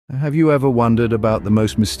Have you ever wondered about the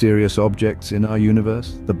most mysterious objects in our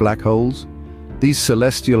universe, the black holes? These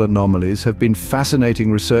celestial anomalies have been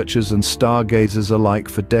fascinating researchers and stargazers alike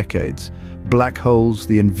for decades. Black holes,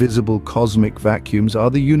 the invisible cosmic vacuums, are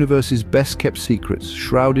the universe's best-kept secrets,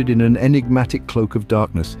 shrouded in an enigmatic cloak of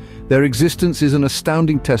darkness. Their existence is an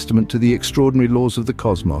astounding testament to the extraordinary laws of the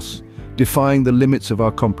cosmos, defying the limits of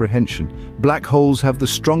our comprehension. Black holes have the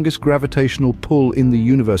strongest gravitational pull in the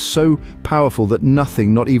universe, so powerful that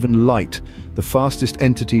nothing, not even light, the fastest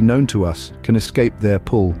entity known to us, can escape their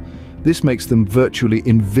pull. This makes them virtually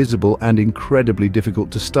invisible and incredibly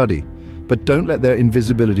difficult to study. But don't let their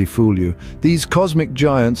invisibility fool you. These cosmic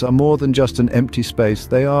giants are more than just an empty space.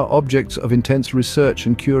 They are objects of intense research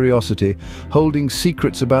and curiosity, holding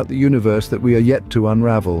secrets about the universe that we are yet to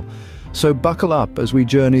unravel. So buckle up as we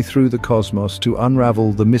journey through the cosmos to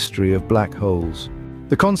unravel the mystery of black holes.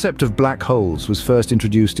 The concept of black holes was first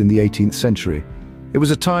introduced in the 18th century. It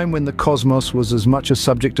was a time when the cosmos was as much a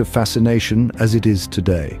subject of fascination as it is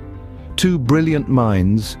today. Two brilliant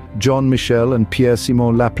minds, Jean Michel and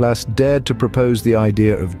Pierre-Simon Laplace, dared to propose the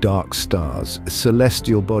idea of dark stars,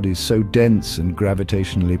 celestial bodies so dense and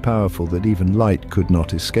gravitationally powerful that even light could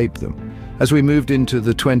not escape them. As we moved into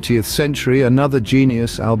the 20th century, another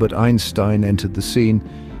genius, Albert Einstein, entered the scene.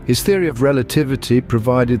 His theory of relativity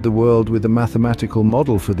provided the world with a mathematical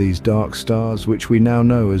model for these dark stars, which we now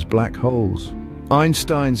know as black holes.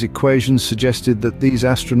 Einstein's equations suggested that these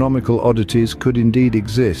astronomical oddities could indeed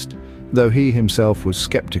exist, though he himself was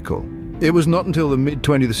skeptical. It was not until the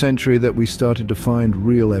mid-20th century that we started to find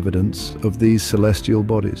real evidence of these celestial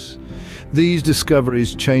bodies. These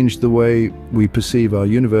discoveries changed the way we perceive our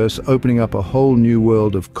universe, opening up a whole new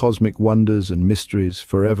world of cosmic wonders and mysteries,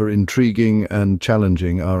 forever intriguing and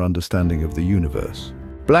challenging our understanding of the universe.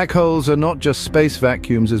 Black holes are not just space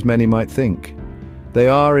vacuums as many might think. They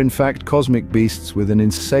are, in fact, cosmic beasts with an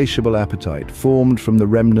insatiable appetite, formed from the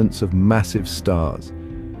remnants of massive stars.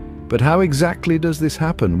 But how exactly does this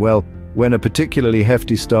happen? Well, when a particularly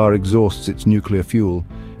hefty star exhausts its nuclear fuel,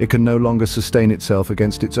 it can no longer sustain itself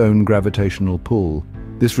against its own gravitational pull.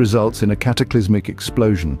 This results in a cataclysmic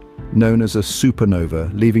explosion, known as a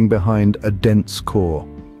supernova, leaving behind a dense core.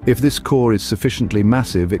 If this core is sufficiently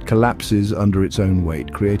massive, it collapses under its own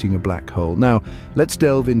weight, creating a black hole. Now, let's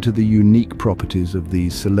delve into the unique properties of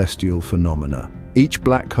these celestial phenomena. Each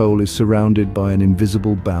black hole is surrounded by an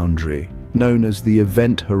invisible boundary, known as the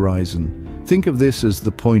event horizon. Think of this as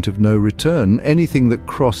the point of no return. Anything that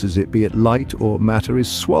crosses it, be it light or matter,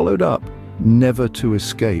 is swallowed up, never to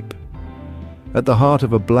escape. At the heart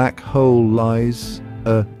of a black hole lies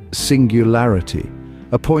a singularity,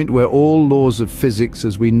 a point where all laws of physics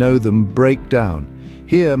as we know them break down.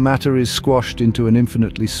 Here, matter is squashed into an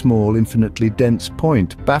infinitely small, infinitely dense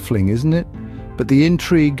point. Baffling, isn't it? But the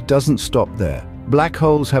intrigue doesn't stop there. Black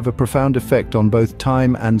holes have a profound effect on both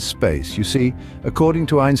time and space. You see, according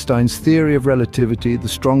to Einstein's theory of relativity, the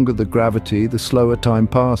stronger the gravity, the slower time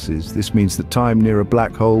passes. This means that time near a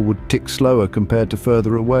black hole would tick slower compared to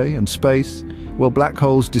further away. And space? Well, black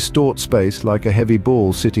holes distort space like a heavy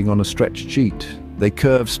ball sitting on a stretched sheet. They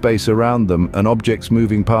curve space around them, and objects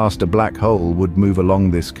moving past a black hole would move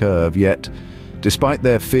along this curve. Yet, despite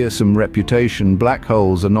their fearsome reputation, black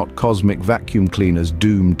holes are not cosmic vacuum cleaners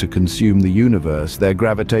doomed to consume the universe. Their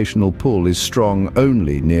gravitational pull is strong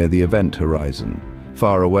only near the event horizon.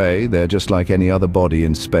 Far away, they're just like any other body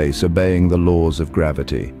in space, obeying the laws of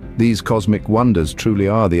gravity. These cosmic wonders truly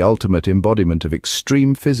are the ultimate embodiment of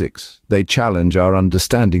extreme physics. They challenge our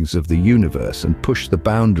understandings of the universe and push the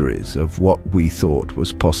boundaries of what we thought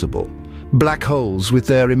was possible. Black holes, with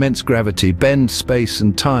their immense gravity, bend space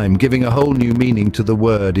and time, giving a whole new meaning to the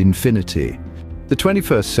word infinity. The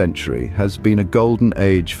 21st century has been a golden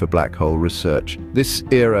age for black hole research. This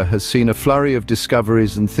era has seen a flurry of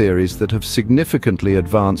discoveries and theories that have significantly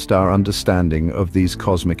advanced our understanding of these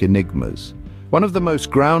cosmic enigmas. One of the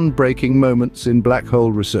most groundbreaking moments in black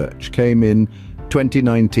hole research came in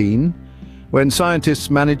 2019, when scientists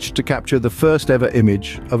managed to capture the first ever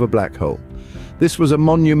image of a black hole. This was a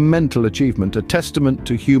monumental achievement, a testament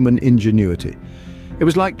to human ingenuity. It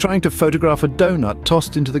was like trying to photograph a donut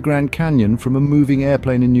tossed into the Grand Canyon from a moving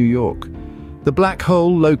airplane in New York. The black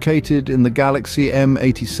hole, located in the galaxy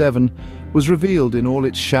M87, was revealed in all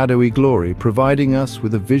its shadowy glory, providing us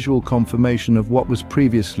with a visual confirmation of what was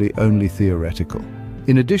previously only theoretical.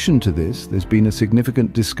 In addition to this, there's been a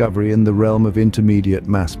significant discovery in the realm of intermediate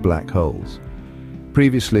mass black holes.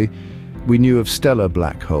 Previously, we knew of stellar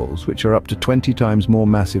black holes, which are up to 20 times more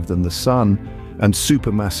massive than the Sun, and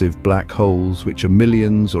supermassive black holes, which are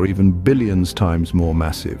millions or even billions times more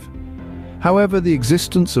massive. However, the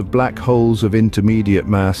existence of black holes of intermediate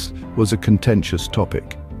mass was a contentious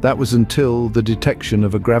topic. That was until the detection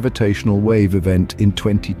of a gravitational wave event in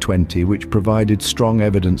 2020, which provided strong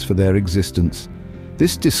evidence for their existence.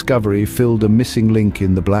 This discovery filled a missing link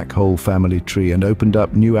in the black hole family tree and opened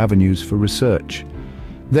up new avenues for research.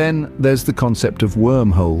 Then there's the concept of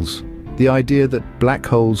wormholes, the idea that black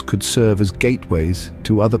holes could serve as gateways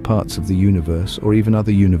to other parts of the universe or even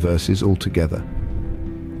other universes altogether.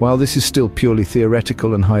 While this is still purely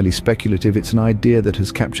theoretical and highly speculative, it's an idea that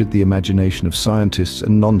has captured the imagination of scientists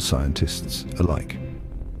and non-scientists alike.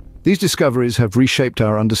 These discoveries have reshaped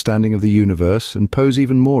our understanding of the universe and pose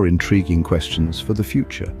even more intriguing questions for the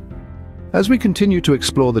future. As we continue to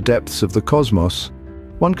explore the depths of the cosmos,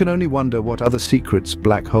 one can only wonder what other secrets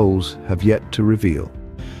black holes have yet to reveal.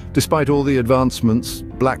 Despite all the advancements,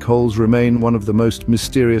 black holes remain one of the most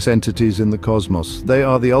mysterious entities in the cosmos. They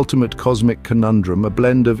are the ultimate cosmic conundrum, a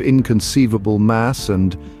blend of inconceivable mass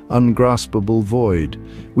and ungraspable void.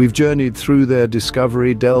 We've journeyed through their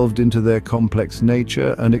discovery, delved into their complex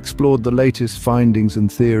nature, and explored the latest findings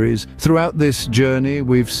and theories. Throughout this journey,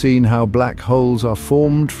 we've seen how black holes are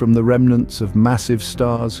formed from the remnants of massive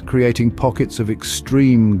stars, creating pockets of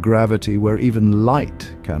extreme gravity where even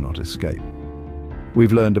light cannot escape.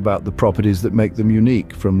 We've learned about the properties that make them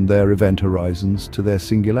unique, from their event horizons to their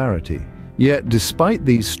singularity. Yet, despite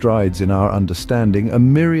these strides in our understanding, a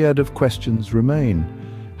myriad of questions remain.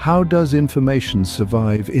 How does information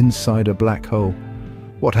survive inside a black hole?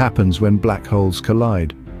 What happens when black holes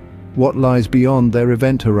collide? What lies beyond their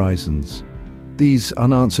event horizons? These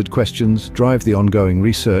unanswered questions drive the ongoing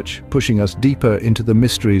research, pushing us deeper into the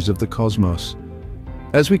mysteries of the cosmos.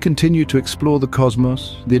 As we continue to explore the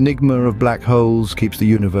cosmos, the enigma of black holes keeps the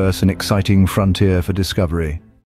universe an exciting frontier for discovery.